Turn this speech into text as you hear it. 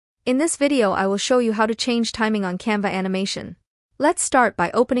In this video I will show you how to change timing on Canva animation. Let's start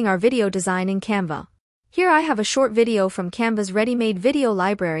by opening our video design in Canva. Here I have a short video from Canva's ready-made video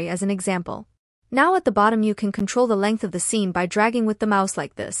library as an example. Now at the bottom you can control the length of the scene by dragging with the mouse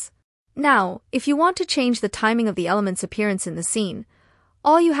like this. Now, if you want to change the timing of the element's appearance in the scene,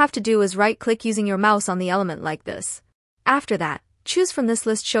 all you have to do is right-click using your mouse on the element like this. After that, choose from this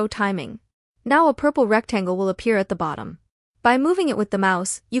list Show Timing. Now a purple rectangle will appear at the bottom. By moving it with the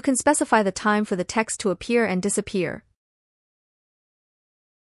mouse, you can specify the time for the text to appear and disappear.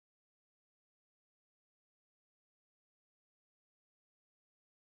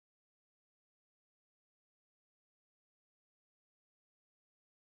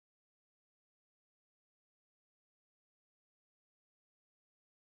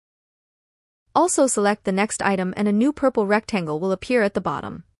 Also select the next item and a new purple rectangle will appear at the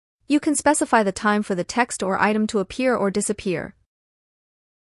bottom. You can specify the time for the text or item to appear or disappear.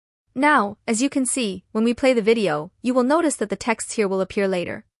 Now, as you can see, when we play the video, you will notice that the texts here will appear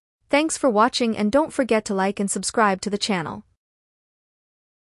later. Thanks for watching and don't forget to like and subscribe to the channel.